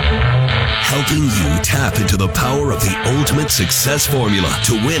 Helping you tap into the power of the ultimate success formula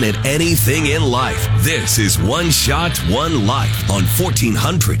to win at anything in life. This is One Shot, One Life on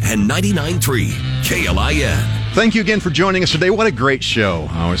 1499.3 KLIN. Thank you again for joining us today. What a great show.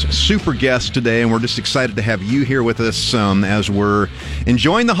 I was a super guest today, and we're just excited to have you here with us as we're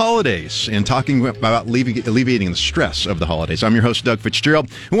enjoying the holidays and talking about alleviating the stress of the holidays. I'm your host, Doug Fitzgerald.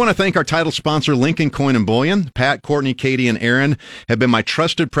 We want to thank our title sponsor, Lincoln Coin and Bullion. Pat, Courtney, Katie, and Aaron have been my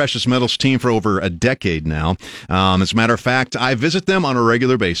trusted precious metals team for over a decade now. As a matter of fact, I visit them on a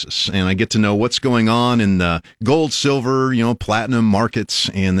regular basis, and I get to know what's going on in the gold, silver, platinum markets,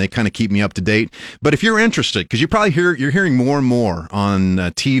 and they kind of keep me up to date. But if you're interested, because you're hearing more and more on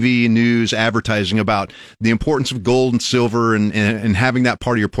TV, news, advertising about the importance of gold and silver and having that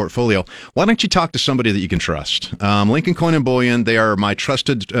part of your portfolio, why don't you talk to somebody that you can trust? Lincoln Coin and Bullion, they are my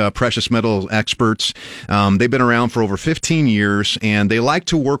trusted precious metal experts. They've been around for over 15 years, and they like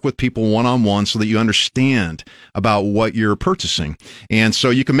to work with people one-on-one so that you understand about what you're purchasing. And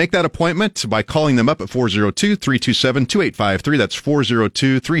so you can make that appointment by calling them up at 402-327-2853. That's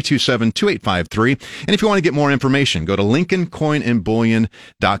 402-327-2853. And if you want to get more information, go to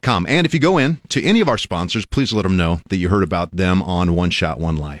LincolnCoinandBullion.com. And if you go in to any of our sponsors, please let them know that you heard about them on One Shot,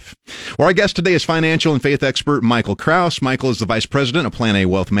 One Life. Well, our guest today is financial and faith expert Michael Krause. Michael is the Vice President of Plan A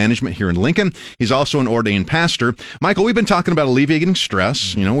Wealth Management here in Lincoln. He's also an ordained pastor. Michael, we've been talking about alleviating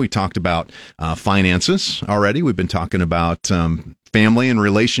stress. We talked about finances already. We've been talking about family and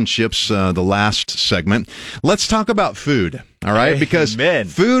relationships the last segment. Let's talk about food. All right, because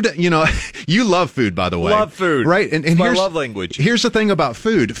food, you love food, by the way. Love food. Right? And my love language. Here's the thing about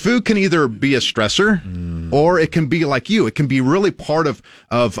food. Food can either be a stressor or it can be like you. It can be really part of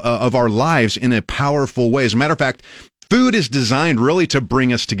our lives in a powerful way. As a matter of fact, food is designed really to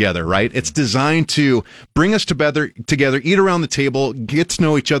bring us together, right? It's designed to bring us together, eat around the table, get to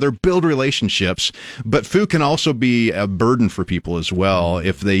know each other, build relationships. But food can also be a burden for people as well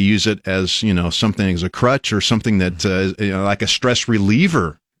if they use it as, something as a crutch or something that, like a stress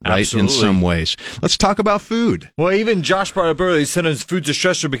reliever. Right, absolutely. In some ways. Let's talk about food. Well, even Josh brought up earlier, sometimes food's a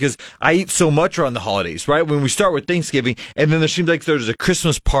stressor because I eat so much around the holidays, right? When we start with Thanksgiving, and then there seems like there's a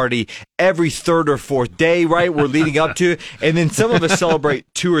Christmas party every third or fourth day, right? We're leading up to it. And then some of us celebrate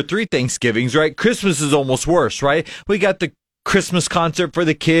 2 or 3 Thanksgivings, right? Christmas is almost worse, right? We got the Christmas concert for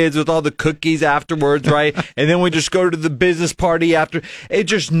the kids with all the cookies afterwards, right? And then we just go to the business party after. It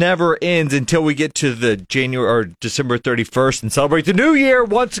just never ends until we get to the January or December 31st and celebrate the new year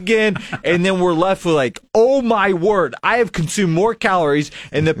once again. And then we're left with like, oh my word, I have consumed more calories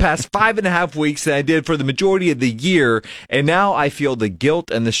in the past 5.5 weeks than I did for the majority of the year. And now I feel the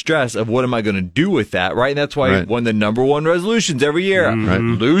guilt and the stress of what am I going to do with that, right? And that's why one of the #1 resolutions every year,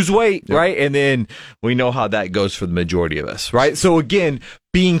 lose weight, right? And then we know how that goes for the majority of us. Right. So again,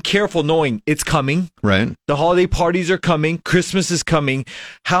 being careful, knowing it's coming. Right. The holiday parties are coming. Christmas is coming.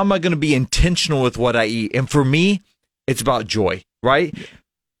 How am I going to be intentional with what I eat? And for me, it's about joy. Right.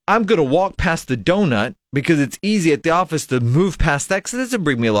 I'm going to walk past the donut because it's easy at the office to move past that because it doesn't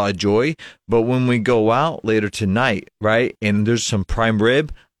bring me a lot of joy. But when we go out later tonight, right, and there's some prime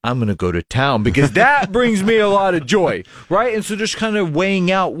rib, I'm going to go to town because that brings me a lot of joy, right? And so just kind of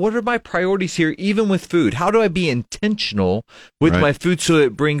weighing out what are my priorities here, even with food? How do I be intentional with my food so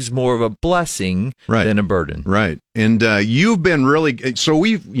it brings more of a blessing than a burden? Right. And you've been really, so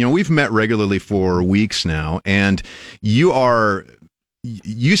we've met regularly for weeks now, and you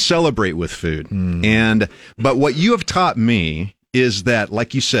celebrate with food. But what you have taught me is that,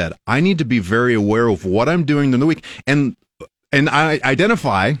 like you said, I need to be very aware of what I'm doing during the week. And I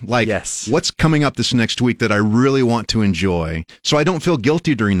identify, what's coming up this next week that I really want to enjoy, so I don't feel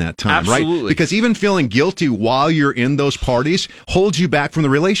guilty during that time, right? Because even feeling guilty while you're in those parties holds you back from the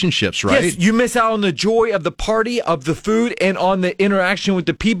relationships, right? Yes, you miss out on the joy of the party, of the food, and on the interaction with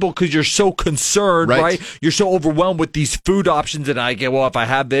the people because you're so concerned, right? You're so overwhelmed with these food options, and I get, well, if I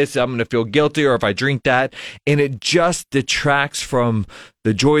have this, I'm going to feel guilty, or if I drink that, and it just detracts from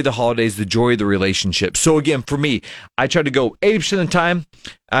the joy of the holidays, the joy of the relationship. So again, for me, I try to go 80% of the time,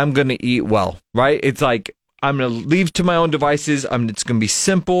 I'm going to eat well, right? It's like I'm going to leave to my own devices. It's going to be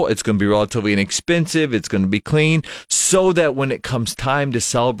simple. It's going to be relatively inexpensive. It's going to be clean so that when it comes time to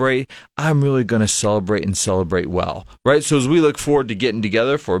celebrate, I'm really going to celebrate and celebrate well, right? So as we look forward to getting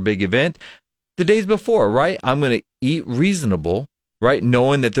together for a big event, the days before, right, I'm going to eat reasonable, right,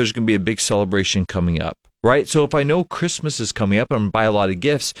 knowing that there's going to be a big celebration coming up, right? So if I know Christmas is coming up and I'm going to buy a lot of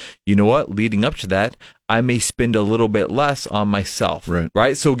gifts, you know what? Leading up to that, I may spend a little bit less on myself,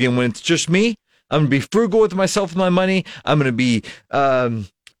 right? So again, when it's just me, I'm going to be frugal with myself with my money. I'm going to be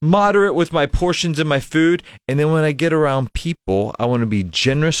moderate with my portions and my food. And then when I get around people, I want to be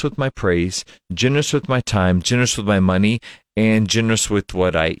generous with my praise, generous with my time, generous with my money, and generous with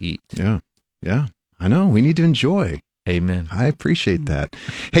what I eat. Yeah, I know. We need to enjoy. Amen. I appreciate that.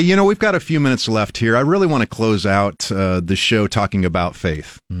 Hey, we've got a few minutes left here. I really want to close out the show talking about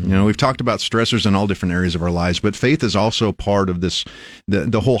faith. We've talked about stressors in all different areas of our lives, but faith is also part of this,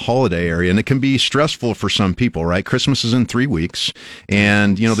 the whole holiday area, and it can be stressful for some people, right? Christmas is in 3 weeks,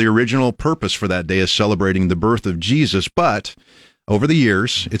 and, the original purpose for that day is celebrating the birth of Jesus, but over the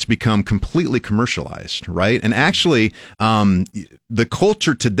years, it's become completely commercialized, right? And actually, the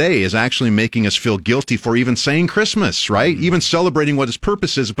culture today is actually making us feel guilty for even saying Christmas, right? Even celebrating what its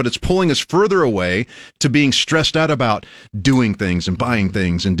purpose is, but it's pulling us further away to being stressed out about doing things and buying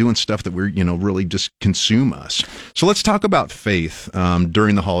things and doing stuff that we're, really just consume us. So let's talk about faith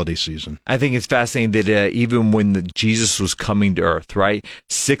during the holiday season. I think it's fascinating that even when Jesus was coming to earth, right,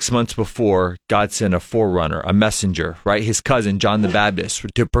 6 months before, God sent a forerunner, a messenger, right, his cousin, John the Baptist,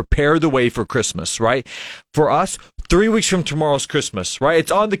 to prepare the way for Christmas, right? For us, 3 weeks from tomorrow's Christmas, right?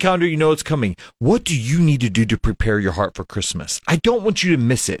 It's on the calendar, it's coming. What do you need to do to prepare your heart for Christmas? I don't want you to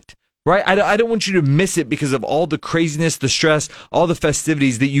miss it, right? I don't want you to miss it because of all the craziness, the stress, all the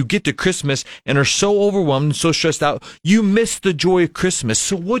festivities that you get to Christmas and are so overwhelmed and so stressed out. You miss the joy of Christmas.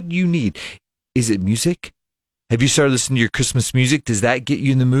 So what do you need? Is it music? Have you started listening to your Christmas music? Does that get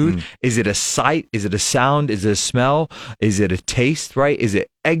you in the mood? Is it a sight? Is it a sound? Is it a smell? Is it a taste, right? Is it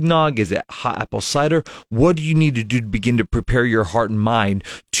eggnog? Is it hot apple cider? What do you need to do to begin to prepare your heart and mind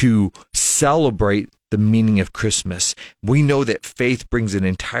to celebrate the meaning of Christmas? We know that faith brings an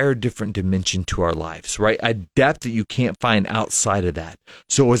entire different dimension to our lives, right? A depth that you can't find outside of that.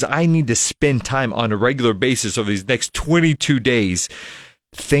 So as I need to spend time on a regular basis over these next 22 days,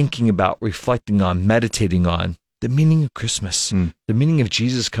 thinking about, reflecting on, meditating on the meaning of Christmas, the meaning of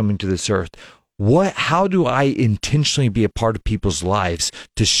Jesus coming to this earth. How do I intentionally be a part of people's lives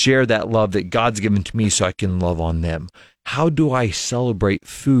to share that love that God's given to me so I can love on them? How do I celebrate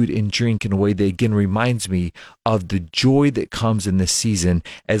food and drink in a way that, again, reminds me of the joy that comes in this season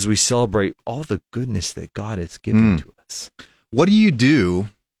as we celebrate all the goodness that God has given to us? What do you do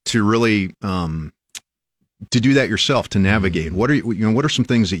to really to do that yourself, to navigate? What are some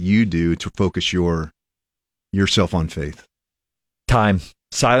things that you do to focus yourself on faith? Time,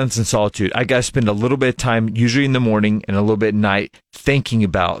 silence, and solitude. I got to spend a little bit of time, usually in the morning and a little bit at night, thinking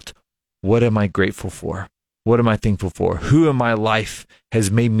about what am I grateful for? What am I thankful for? Who in my life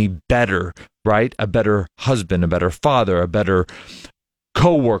has made me better, right? A better husband, a better father, a better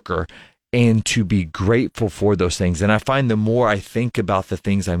coworker, and to be grateful for those things. And I find the more I think about the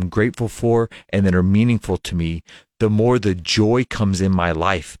things I'm grateful for and that are meaningful to me, the more the joy comes in my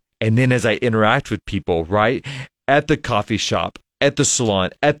life. And then as I interact with people, right, at the coffee shop, at the salon,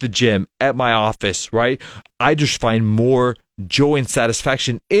 at the gym, at my office, right, I just find more joy and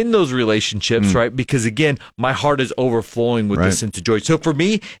satisfaction in those relationships, right? Because again, my heart is overflowing with this sense of joy. So for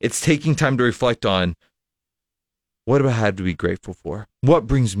me, it's taking time to reflect on what do I have to be grateful for? What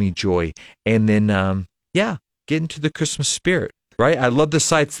brings me joy? And then, get into the Christmas spirit, right? I love the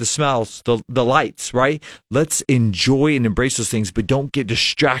sights, the smells, the lights, right? Let's enjoy and embrace those things, but don't get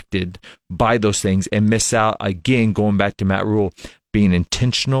distracted by those things and miss out, again, going back to Matt Rule, being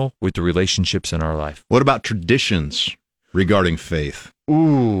intentional with the relationships in our life. What about traditions regarding faith?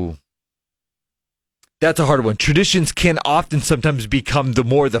 Ooh. That's a hard one. Traditions can often sometimes become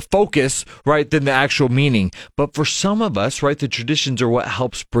the focus, right, than the actual meaning. But for some of us, right, the traditions are what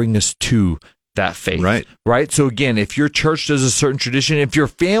helps bring us to that faith, right? So again, if your church does a certain tradition, if your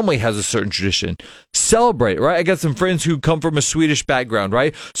family has a certain tradition, celebrate, right? I got some friends who come from a Swedish background,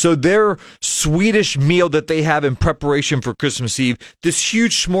 right? So their Swedish meal that they have in preparation for Christmas Eve, this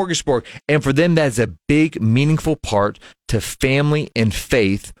huge smorgasbord, and for them, that's a big, meaningful part to family and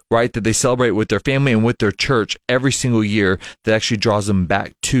faith, right? That they celebrate with their family and with their church every single year that actually draws them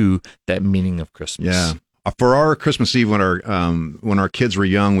back to that meaning of Christmas. Yeah. For our Christmas Eve, when our kids were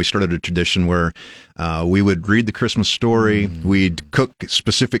young, we started a tradition where we would read the Christmas story, we'd cook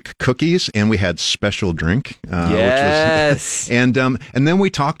specific cookies, and we had special drink. Yes. And then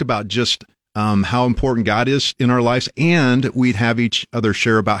we talked about just how important God is in our lives, and we'd have each other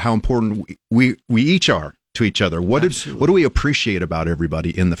share about how important we each are to each other. What do we appreciate about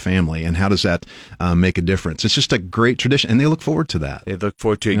everybody in the family, and how does that make a difference? It's just a great tradition, and they look forward to that. They look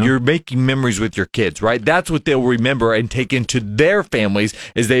forward to it. You're making memories with your kids, right? That's what they'll remember and take into their families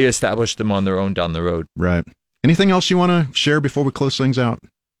as they establish them on their own down the road. Right. Anything else you want to share before we close things out?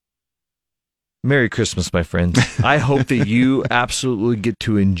 Merry Christmas, my friends. I hope that you absolutely get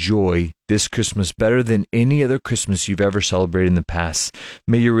to enjoy this Christmas better than any other Christmas you've ever celebrated in the past.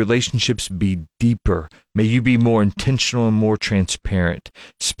 May your relationships be deeper. May you be more intentional and more transparent.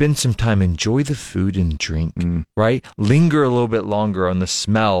 Spend some time, enjoy the food and drink, right? Linger a little bit longer on the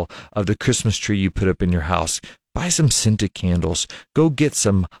smell of the Christmas tree you put up in your house. Buy some scented candles. Go get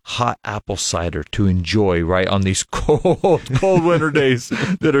some hot apple cider to enjoy, right, on these cold winter days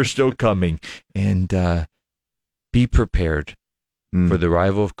that are still coming. And be prepared for the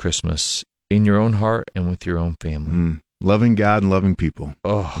arrival of Christmas in your own heart and with your own family. Loving God and loving people.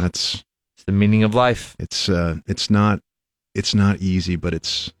 Oh, it's the meaning of life. It's not easy, but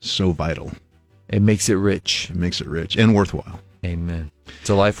it's so vital. It makes it rich. It makes it rich and worthwhile. Amen. It's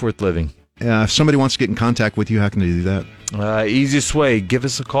a life worth living. If somebody wants to get in contact with you, how can they do that? Easiest way, give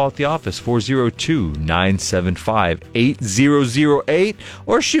us a call at the office, 402-975-8008,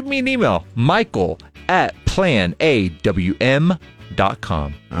 or shoot me an email,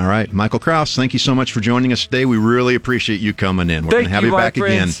 michael@planawm.com. All right, Michael Kraus, thank you so much for joining us today. We really appreciate you coming in. We're going to have you back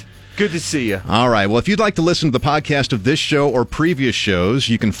again. Good to see you. All right. Well, if you'd like to listen to the podcast of this show or previous shows,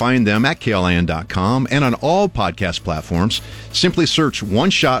 you can find them at KLIN.com and on all podcast platforms. Simply search One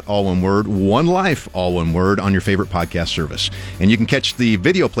Shot, all one word, One Life, all one word, on your favorite podcast service. And you can catch the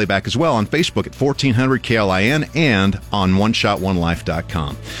video playback as well on Facebook at 1400 KLIN and on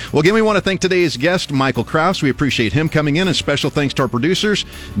OneShotOneLife.com. Well, again, we want to thank today's guest, Michael Kraus. We appreciate him coming in, and special thanks to our producers,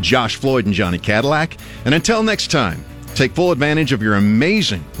 Josh Floyd and Johnny Cadillac. And until next time, take full advantage of your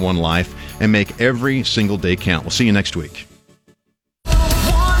amazing one life and make every single day count. We'll see you next week.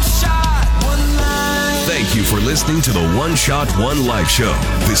 Thank you for listening to the One Shot, One Life show.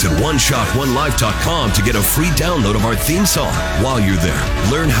 Visit OneShotOneLife.com to get a free download of our theme song. While you're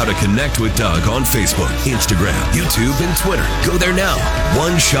there, learn how to connect with Doug on Facebook, Instagram, YouTube, and Twitter. Go there now,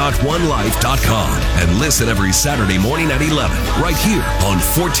 OneShotOneLife.com, and listen every Saturday morning at 11, right here on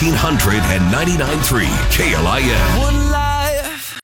 1499.3 KLIN. One life.